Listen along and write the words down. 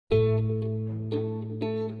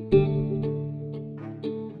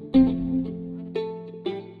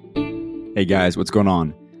Hey guys, what's going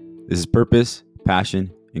on? This is Purpose,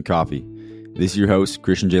 Passion, and Coffee. This is your host,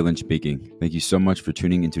 Christian J. Lynch speaking. Thank you so much for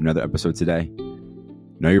tuning into another episode today.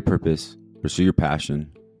 Know your purpose, pursue your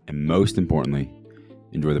passion, and most importantly,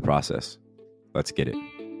 enjoy the process. Let's get it.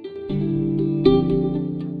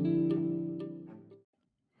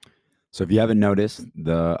 So if you haven't noticed,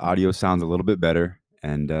 the audio sounds a little bit better.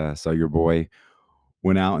 And so your boy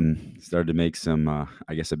went out and started to make some, a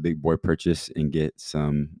big boy purchase and get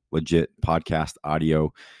some legit podcast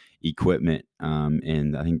audio equipment.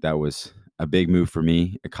 And I think that was a big move for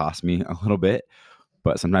me. It cost me a little bit,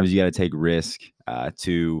 but sometimes you got to take risk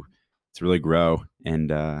to really grow.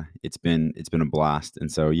 And it's been a blast.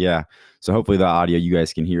 And so, so hopefully the audio, you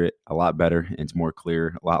guys can hear it a lot better. And it's more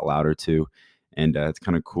clear, a lot louder too. And it's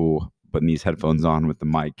kind of cool putting these headphones on with the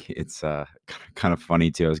mic. It's kind of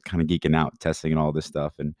funny too. I was kind of geeking out testing and all this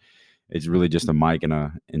stuff, and it's really just a mic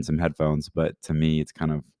and some headphones. But to me, it's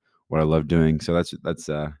kind of what I love doing. So that's it's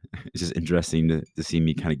just interesting to see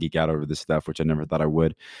me kind of geek out over this stuff, which I never thought I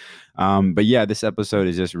would. But yeah, this episode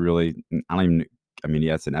is just really,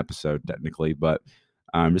 it's an episode technically, but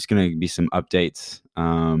just going to be some updates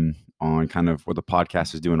on kind of what the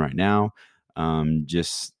podcast is doing right now.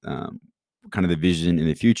 Kind of the vision in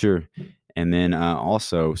the future, and then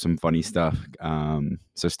also some funny stuff.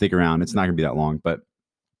 So stick around. It's not gonna be that long, but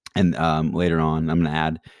later on I'm gonna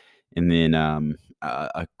add, and then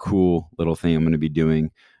a cool little thing I'm gonna be doing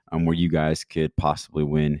where you guys could possibly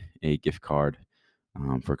win a gift card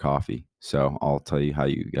for coffee. So I'll tell you how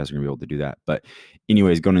you guys are gonna be able to do that. But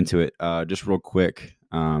anyways, going into it, just real quick,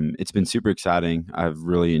 it's been super exciting. I've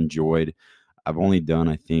really enjoyed. I've only done,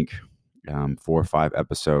 I think, 4 or 5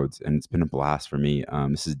 episodes, and it's been a blast for me.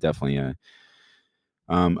 This is definitely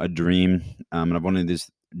a dream, and I've wanted to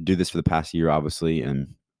do this for the past year, obviously.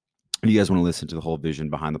 And if you guys want to listen to the whole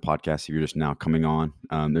vision behind the podcast, if you're just now coming on,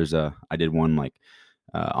 I did one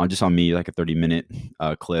on me, like a 30-minute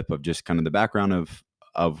clip of just kind of the background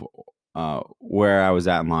of where I was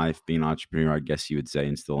at in life, being an entrepreneur, I guess you would say,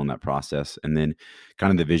 and still in that process. And then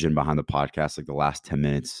kind of the vision behind the podcast, like the last 10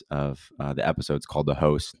 minutes of the episode's called The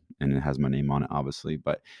Host, and it has my name on it, obviously.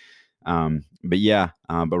 But right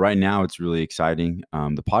now it's really exciting.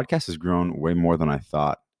 The podcast has grown way more than I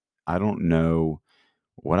thought. I don't know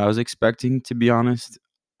what I was expecting, to be honest.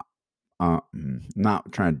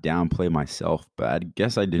 Not trying to downplay myself, but I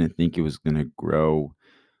guess I didn't think it was going to grow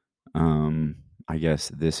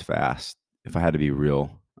this fast, if I had to be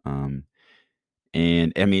real. And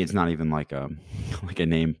I mean, it's not even like a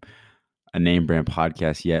name brand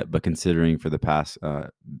podcast yet, but considering for the past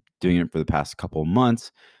doing it for the past couple of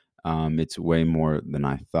months, it's way more than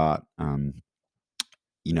I thought.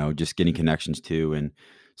 Just getting connections too, and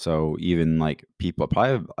so even like people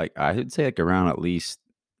probably like, I would say, like around, at least,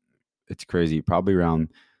 it's crazy, probably around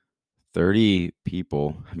 30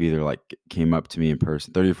 people have either like came up to me in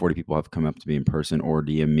person. 30 or 40 people have come up to me in person, or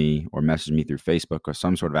DM me, or message me through Facebook or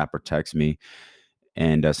some sort of app, or text me.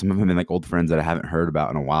 And some of them have been like old friends that I haven't heard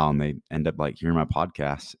about in a while, and they end up like hearing my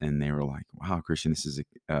podcast, and they were like, "Wow, Christian, this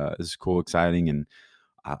is cool, exciting, and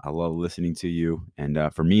I love listening to you." And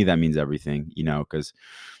for me, that means everything, because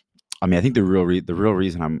I think the real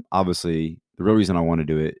reason I want to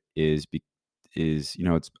do it is it's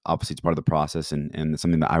obviously, it's part of the process, and it's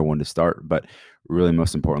something that I wanted to start, but really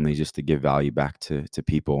most importantly, just to give value back to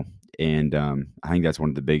people. And I think that's one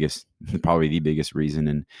of the biggest, probably the biggest reason.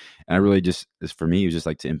 And I really just, for me, it was just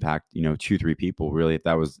like to impact, 2-3 people, really, if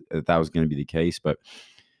that was going to be the case. But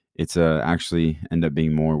it's actually end up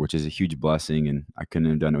being more, which is a huge blessing. And I couldn't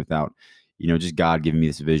have done it without, just God giving me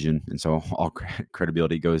this vision. And so all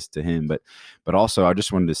credibility goes to him. But also, I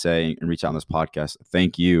just wanted to say and reach out on this podcast,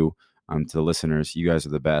 thank you to the listeners. You guys are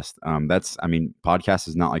the best. Podcast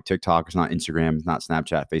is not like TikTok, it's not Instagram, it's not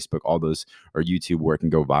Snapchat, Facebook, all those, or YouTube, where it can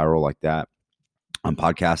go viral like that.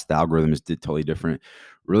 Podcast, the algorithm is totally different.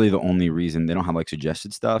 Really, the only reason they don't have like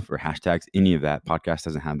suggested stuff or hashtags, any of that, podcast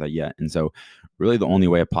doesn't have that yet. And so really the only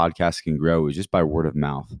way a podcast can grow is just by word of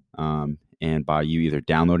mouth, and by you either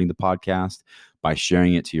downloading the podcast, by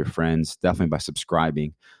sharing it to your friends, definitely by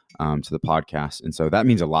subscribing to the podcast. And so that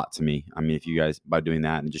means a lot to me. I mean, if you guys, by doing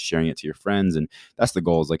that and just sharing it to your friends, and that's the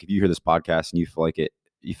goal, is like, if you hear this podcast and you feel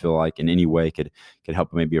like in any way could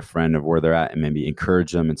help maybe a friend of where they're at, and maybe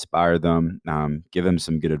encourage them, inspire them, give them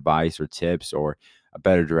some good advice or tips, or a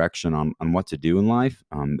better direction on what to do in life,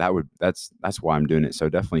 that's why I'm doing it. So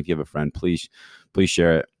definitely, if you have a friend, please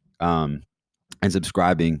share it, and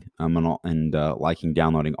subscribing, and liking,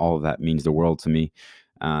 downloading, all of that means the world to me,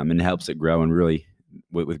 and it helps it grow. And really,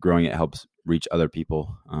 with growing, it helps reach other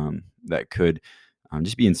people that could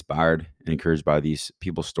just be inspired and encouraged by these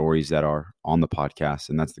people's stories that are on the podcast.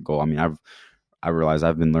 And that's the goal. I mean, I realize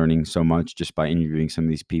I've been learning so much just by interviewing some of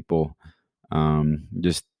these people.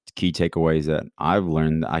 Just key takeaways that I've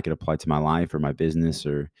learned that I could apply to my life or my business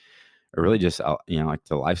or really just, like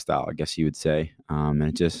the lifestyle, I guess you would say. And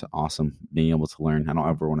it's just awesome being able to learn. I don't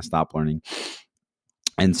ever want to stop learning.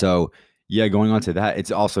 And so, yeah, going on to that,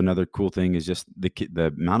 it's also another cool thing is just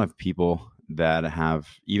the amount of people that have,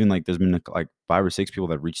 even like there's been like 5 or 6 people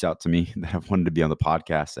that have reached out to me that have wanted to be on the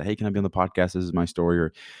podcast. Say, hey, can I be on the podcast? This is my story. Or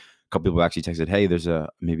a couple people actually texted, hey, there's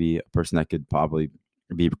maybe a person that could probably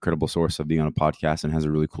be a credible source of being on a podcast and has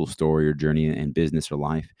a really cool story or journey in business or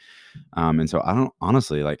life. And so I don't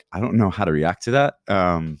know how to react to that.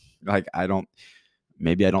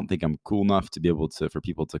 Maybe I don't think I'm cool enough to be able for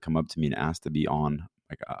people to come up to me and ask to be on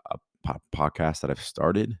like a podcast that I've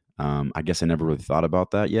started. I guess I never really thought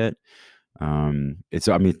about that yet. It's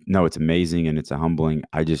amazing and it's a humbling.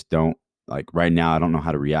 I just don't right now. I don't know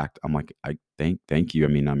how to react. I'm like, thank you. I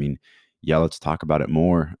mean, yeah, let's talk about it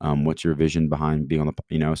more. What's your vision behind being on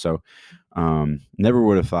the, so, never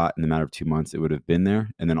would have thought in the matter of 2 months it would have been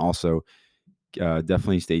there. And then also,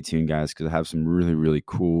 definitely stay tuned, guys, because I have some really, really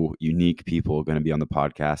cool, unique people going to be on the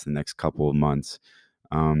podcast in the next couple of months.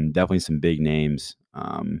 Definitely some big names,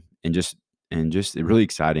 and just really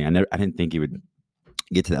exciting. I didn't think it would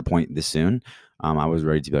get to that point this soon. I was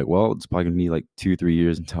ready to be like, well, it's probably gonna be like 2-3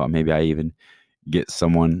 years until maybe I even get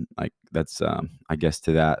someone like that's, I guess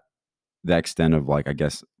to that extent of like, I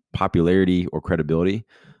guess, popularity or credibility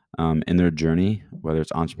in their journey, whether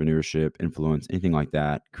it's entrepreneurship, influence, anything like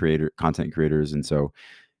that, content creators. And so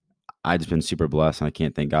I just been super blessed and I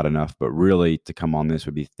can't thank God enough, but really to come on this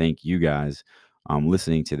would be thank you guys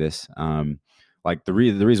listening to this. Like the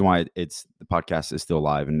reason why the podcast is still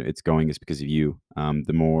alive and it's going is because of you.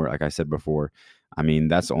 The more, like I said before, I mean,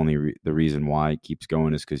 that's only the reason why it keeps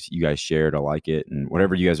going is because you guys shared. I like it. And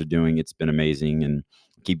whatever you guys are doing, it's been amazing and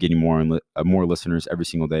keep getting more listeners every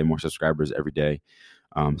single day, more subscribers every day.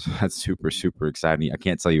 So that's super, super exciting. I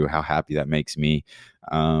can't tell you how happy that makes me.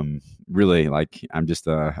 Really, like I'm just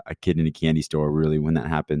a kid in a candy store, really, when that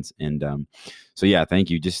happens. And so, yeah, thank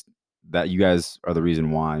you. Just that you guys are the reason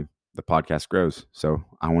why the podcast grows. So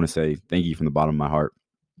I want to say thank you from the bottom of my heart.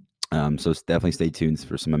 So definitely stay tuned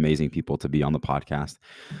for some amazing people to be on the podcast.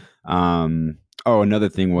 Another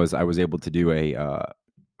thing was I was able to do a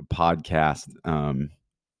podcast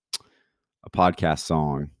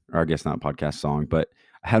song, or I guess not a podcast song, but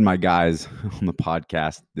I had my guys on the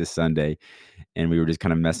podcast this Sunday and we were just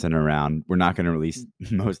kind of messing around. We're not going to release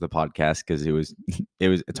most of the podcast because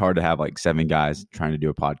it's hard to have like 7 guys trying to do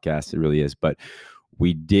a podcast. It really is. But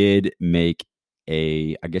we did make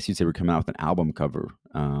I guess you'd say we're coming out with an album cover.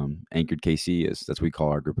 Anchored KC that's what we call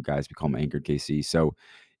our group of guys. We call them Anchored KC. So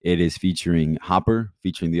it is featuring Hopper,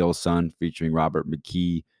 featuring The Old Sun, featuring Robert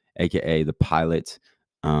McKee, aka The Pilot,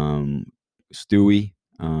 Stewie,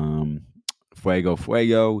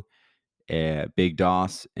 Fuego, Big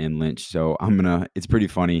Doss, and Lynch. So it's pretty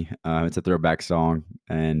funny. It's a throwback song,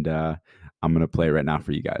 and I'm gonna play it right now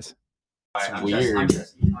for you guys. It's weird.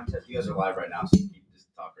 You guys are live right now, so you can just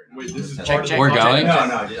talk right now. Wait, this is check. We're going? No,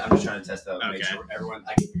 I'm just trying to test out, make sure everyone,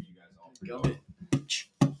 I can hear you guys all.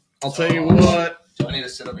 I'll tell you what. Do I need to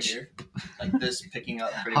sit over here? Like this, picking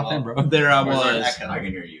up pretty Hop well? in, bro. There I Or is there was. echo? I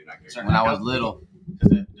can hear you. When I was little,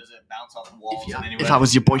 does it bounce off the walls in any way? If I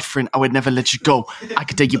was your boyfriend, I would never let you go. I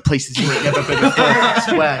could take you places you ain't never been before.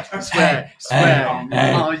 Swear.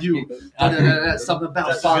 Oh, you. Something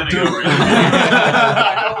about Fondue.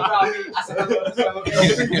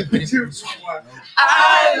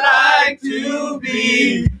 I like to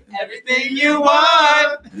be everything you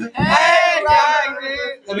want. Hey,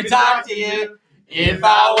 let me talk to you. If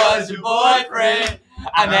I was your boyfriend,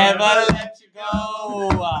 I never let you go.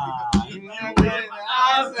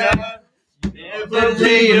 Never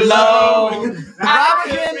be alone. I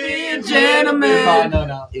can be a gentleman.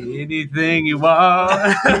 No. Anything you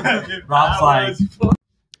want. Rob's like.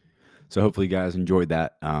 So hopefully you guys enjoyed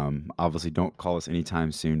that. Obviously don't call us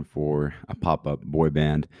anytime soon for a pop-up boy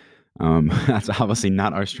band. That's obviously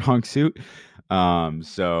not our strong suit.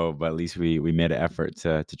 But at least we made an effort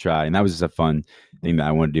to try. And that was just a fun thing that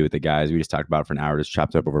I wanted to do with the guys. We just talked about it for an hour, just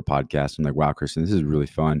chopped up over a podcast. I'm like, wow, Kristen, this is really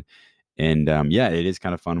fun. And yeah, it is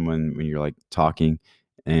kind of fun when you're like talking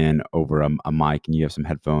and over a mic and you have some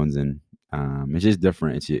headphones and it's just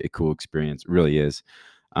different. It's a cool experience. It really is.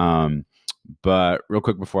 But real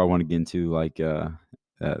quick before I want to get into like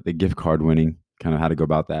the gift card winning, kind of how to go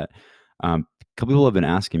about that. A couple people have been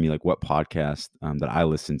asking me like what podcast that I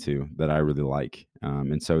listen to that I really like.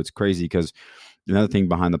 And so it's crazy because another thing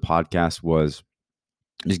behind the podcast was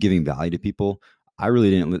just giving value to people. I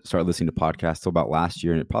really didn't start listening to podcasts till about last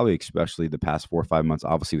year, and it probably especially the past 4 or 5 months.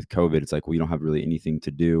 Obviously, with COVID, it's like we don't have really anything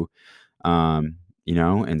to do,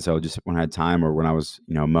 and so just when I had time or when I was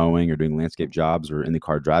mowing or doing landscape jobs or in the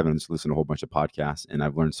car driving, I just listened to a whole bunch of podcasts, and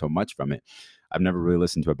I've learned so much from it. I've never really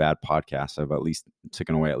listened to a bad podcast. I've at least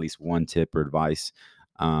taken away at least one tip or advice,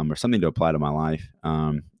 or something to apply to my life.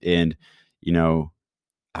 And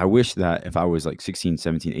I wish that if I was like 16,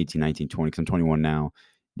 17, 18, 19, 20, because I'm 21 now,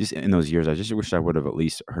 just in those years, I just wish I would have at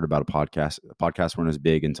least heard about a podcast. Podcasts weren't as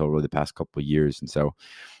big until really the past couple of years. And so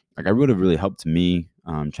like I would have really helped me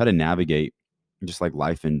try to navigate just like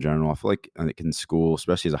life in general. I feel like in school,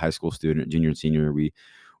 especially as a high school student, junior and senior, we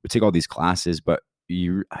take all these classes, but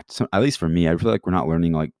at least for me, I feel like we're not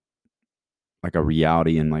learning like a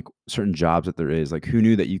reality and like certain jobs that there is. Like who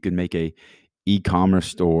knew that you could make a e-commerce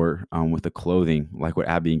store with the clothing, like what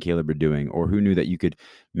Abby and Caleb are doing, or who knew that you could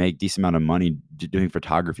make decent amount of money doing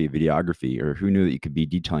photography, videography, or who knew that you could be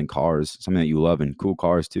detailing cars, something that you love, and cool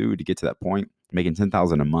cars too, to get to that point, making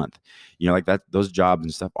 $10,000 a month. Like that, those jobs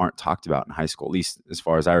and stuff aren't talked about in high school, at least as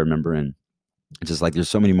far as I remember. And it's just like there's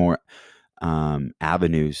so many more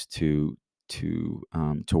avenues to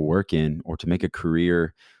work in, or to make a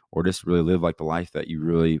career, or just really live like the life that you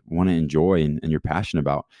really want to enjoy and you're passionate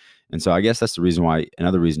about. And so I guess that's the reason why,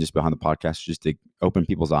 another reason just behind the podcast, is just to open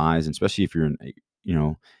people's eyes, and especially if you're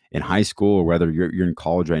in high school, or whether you're in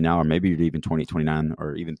college right now, or maybe you're even 20, 29,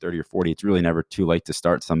 or even 30 or 40, it's really never too late to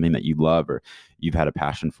start something that you love or you've had a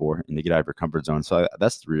passion for, and to get out of your comfort zone. So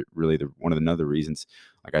that's really one of the other reasons,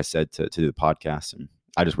 like I said, to do the podcast. And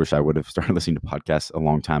I just wish I would have started listening to podcasts a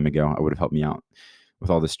long time ago. It would have helped me out with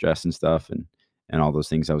all the stress and stuff and all those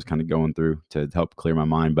things I was kind of going through to help clear my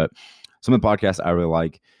mind. But some of the podcasts I really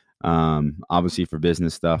like, obviously for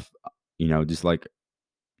business stuff, just like,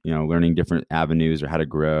 learning different avenues or how to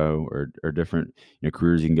grow, or different,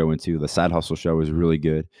 careers you can go into. The Side Hustle Show is really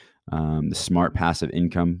good. The Smart Passive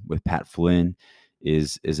Income with Pat Flynn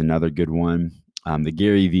is another good one. The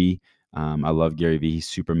Gary V, I love Gary V. He's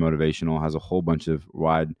super motivational, has a whole bunch of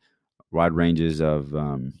wide ranges of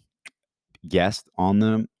guests on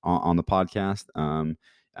the podcast.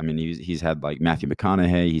 I mean, he's had like Matthew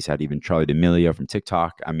McConaughey. He's had even Charlie D'Amelio from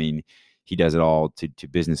TikTok. I mean, he does it all to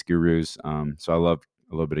business gurus. So I love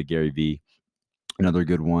a little bit of Gary V. Another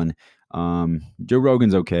good one. Joe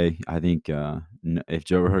Rogan's okay. I think if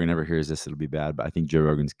Joe Rogan ever hears this, it'll be bad. But I think Joe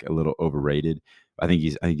Rogan's a little overrated. I think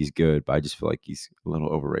he's good, but I just feel like he's a little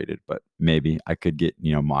overrated. But maybe I could get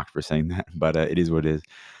mocked for saying that. But it is what it is.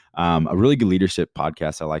 A really good leadership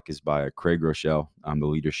podcast I like is by Craig Rochelle. The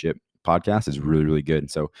Leadership podcast is really, really good. And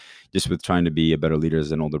so just with trying to be a better leader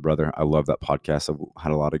as an older brother, I love that podcast. I've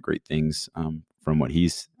had a lot of great things from what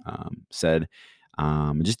he's said.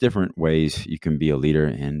 Just different ways you can be a leader,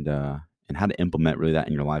 and how to implement really that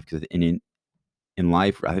in your life. Because in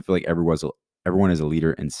life, I feel like everyone is a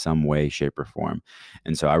leader in some way, shape, or form.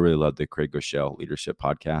 And so I really love the Craig Rochelle Leadership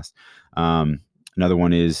podcast. Another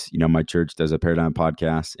one is, my church does a Paradigm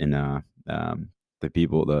podcast, and the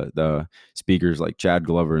people, the speakers like Chad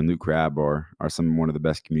Glover and Luke Crabb are one of the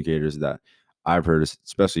best communicators that I've heard,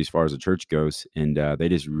 especially as far as the church goes. And they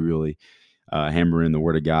just really hammer in the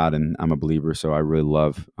Word of God, and I'm a believer, so I really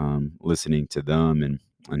love listening to them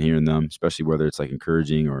and hearing them, especially whether it's like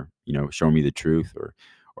encouraging or showing me the truth, or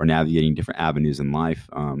navigating different avenues in life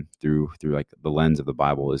through like the lens of the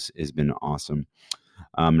Bible has been awesome.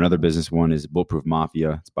 Another business one is Bulletproof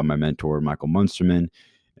Mafia. It's by my mentor Michael Munsterman.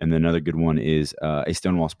 And then another good one is A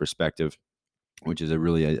Stonewall's Perspective, which is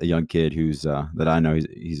a young kid who's that I know.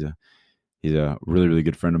 He's a really, really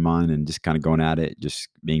good friend of mine, and just kind of going at it, just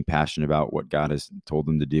being passionate about what God has told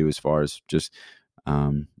them to do as far as just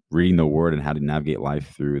reading the Word and how to navigate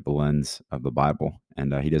life through the lens of the Bible.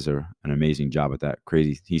 And he does an amazing job at that.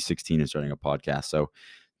 Crazy. He's 16 and starting a podcast. So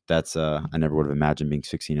that's I never would have imagined being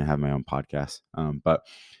 16 and having my own podcast. But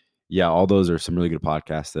yeah, all those are some really good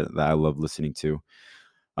podcasts that I love listening to.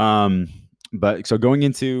 But so going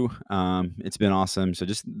into, it's been awesome. So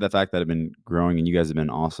just the fact that I've been growing and you guys have been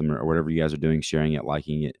awesome, or whatever you guys are doing, sharing it,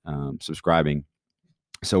 liking it, subscribing.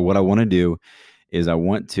 So what I want to do is I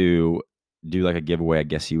want to do like a giveaway, I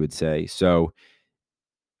guess you would say. So,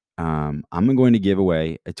 I'm going to give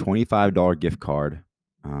away a $25 gift card,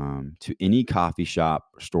 to any coffee shop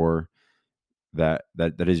or store that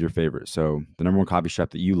is your favorite. So the number one coffee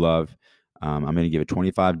shop that you love, I'm going to give a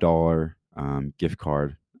 $25 gift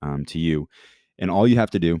card to you. And all you have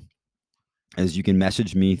to do is you can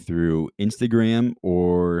message me through Instagram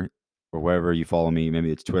or wherever you follow me.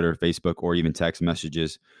 Maybe it's Twitter, Facebook, or even text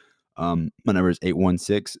messages. My number is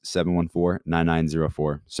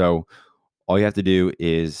 816-714-9904. So all you have to do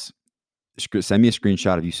is send me a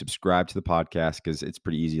screenshot if you subscribe to the podcast, because it's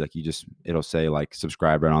pretty easy. Like it'll say like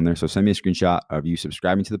subscribe right on there. So send me a screenshot of you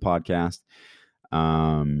subscribing to the podcast.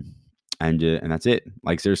 And that's it.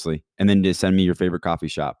 Like seriously. And then just send me your favorite coffee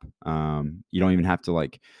shop. You don't even have to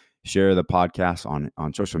like share the podcast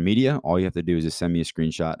on social media. All you have to do is just send me a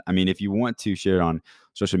screenshot. I mean, if you want to share it on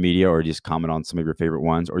social media or just comment on some of your favorite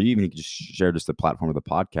ones, or you even just share just the platform of the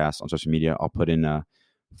podcast on social media, I'll put in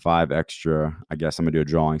 5 extra, I guess I'm gonna do a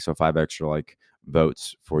drawing. So 5 extra like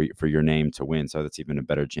votes for your name to win. So that's even a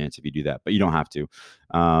better chance if you do that, but you don't have to.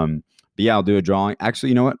 But yeah, I'll do a drawing. Actually,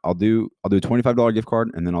 you know what? I'll do a $25 gift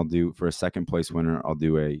card, and then I'll do, for a second place winner, I'll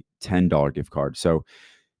do a $10 gift card. So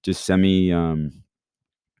just send me,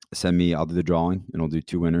 I'll do the drawing, and I'll do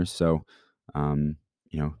 2 winners. So,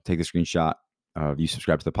 take the screenshot of you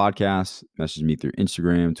subscribe to the podcast, message me through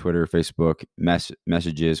Instagram, Twitter, Facebook,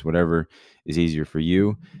 messages, whatever is easier for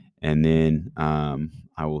you. And then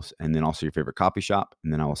also your favorite coffee shop,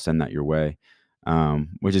 and then I will send that your way,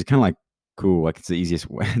 which is kind of like cool. Like it's the easiest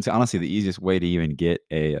way. It's honestly the easiest way to even get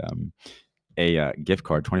a gift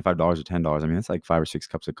card, $25 or $10. I mean, that's like 5 or 6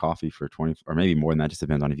 cups of coffee for 20, or maybe more than that. Just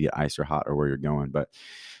depends on if you get iced or hot or where you're going. But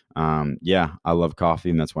yeah, I love coffee,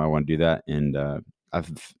 and that's why I want to do that. And I've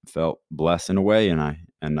felt blessed in a way, and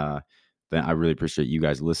I really appreciate you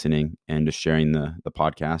guys listening and just sharing the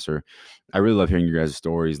podcast. Or I really love hearing your guys'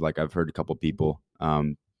 stories. Like I've heard a couple people,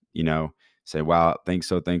 say, wow,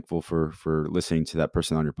 so thankful for listening to that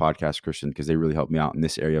person on your podcast, Christian, because they really helped me out in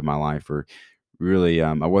this area of my life. Or really,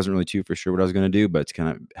 I wasn't really too for sure what I was going to do, but it's kind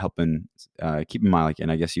of helping keeping my, like,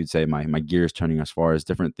 and I guess you'd say my gears turning as far as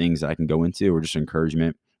different things that I can go into, or just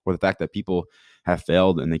encouragement, or the fact that people have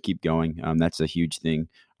failed and they keep going. That's a huge thing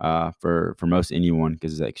for most anyone,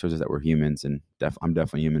 because it shows us that we're humans, and I'm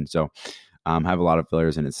definitely human. So have a lot of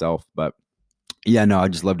failures in itself, but yeah, no, I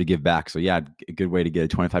just love to give back. So yeah, a good way to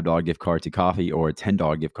get a $25 gift card to coffee, or a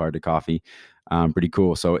 $10 gift card to coffee. Pretty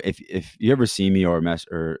cool. So if you ever see me or as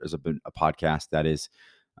a podcast that is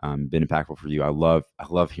been impactful for you, I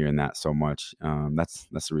love hearing that so much. That's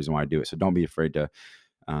the reason why I do it. So don't be afraid to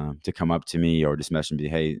come up to me or just message me,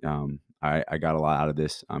 hey, I got a lot out of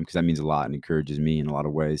this, because that means a lot and encourages me in a lot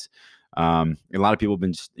of ways. A lot of people have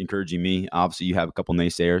been just encouraging me. Obviously, you have a couple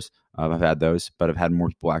naysayers. I've had those, but I've had more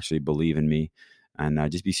people actually believe in me,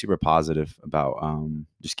 and just be super positive about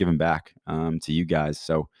just giving back to you guys.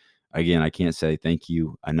 So again, I can't say thank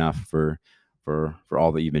you enough for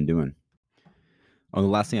all that you've been doing. Oh, the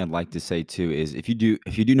last thing I'd like to say too is if you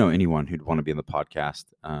do know anyone who'd want to be on the podcast,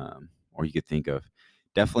 or you could think of,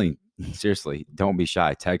 definitely, seriously, don't be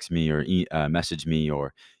shy. Text me or message me,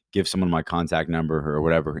 or give someone my contact number or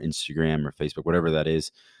whatever, Instagram or Facebook, whatever that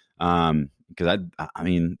is. Because I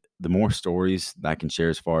mean, the more stories that I can share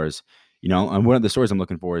as far as, and one of the stories I'm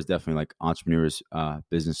looking for is definitely like entrepreneurs,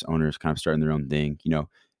 business owners kind of starting their own thing,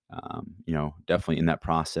 definitely in that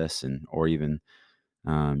process, or even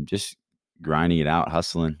just grinding it out,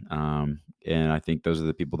 hustling. And I think those are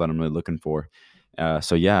the people that I'm really looking for.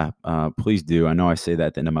 So yeah, please do. I know I say that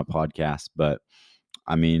at the end of my podcast, but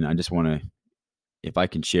I mean, I just want to, if I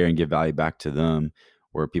can share and give value back to them,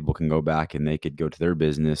 where people can go back and they could go to their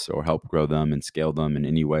business or help grow them and scale them in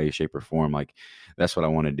any way, shape, or form. Like that's what I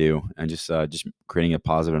want to do. And just creating a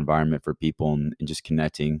positive environment for people, and just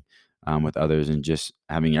connecting with others, and just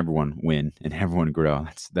having everyone win and everyone grow.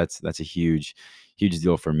 That's a huge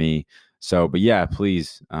deal for me. So, but yeah,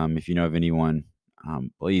 please, if you know of anyone,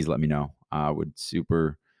 please let me know. I would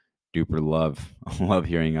super duper love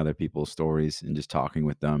hearing other people's stories and just talking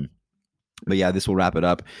with them. But yeah, this will wrap it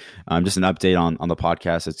up. Just an update on the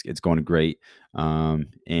podcast. It's going great.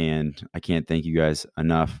 And I can't thank you guys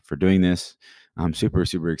enough for doing this. I'm super,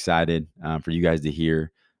 super excited for you guys to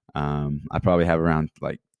hear. I probably have around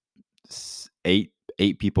like eight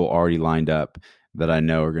people already lined up that I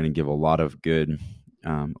know are going to give a lot of good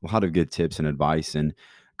tips and advice. And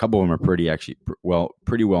a couple of them are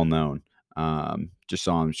pretty well known, just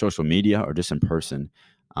on social media or just in person,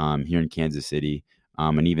 here in Kansas City.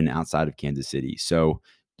 And even outside of Kansas City. So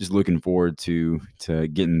just looking forward to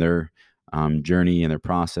getting their journey and their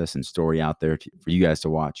process and story out there for you guys to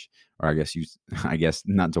watch, or I guess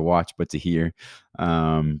not to watch, but to hear.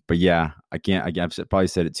 But yeah, I've probably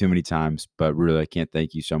said it too many times, but really I can't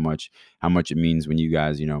thank you so much, how much it means when you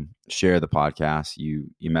guys, share the podcast, you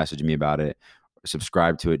message me about it,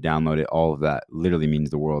 subscribe to it, download it. All of that literally means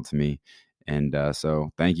the world to me. And so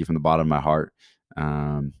thank you from the bottom of my heart.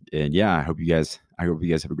 And yeah, I hope you guys have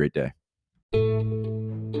a great day.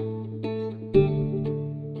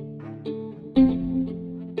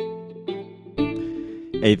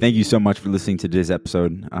 Hey, thank you so much for listening to today's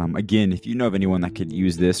episode. Again, if you know of anyone that could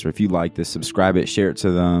use this, or if you like this, subscribe it, share it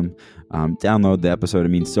to them, download the episode. It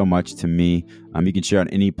means so much to me. You can share on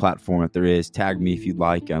any platform that there is. Tag me if you'd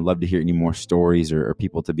like. I'd love to hear any more stories or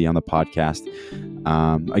people to be on the podcast.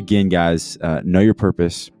 Again, guys, know your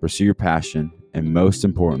purpose, pursue your passion, and most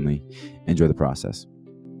importantly, enjoy the process.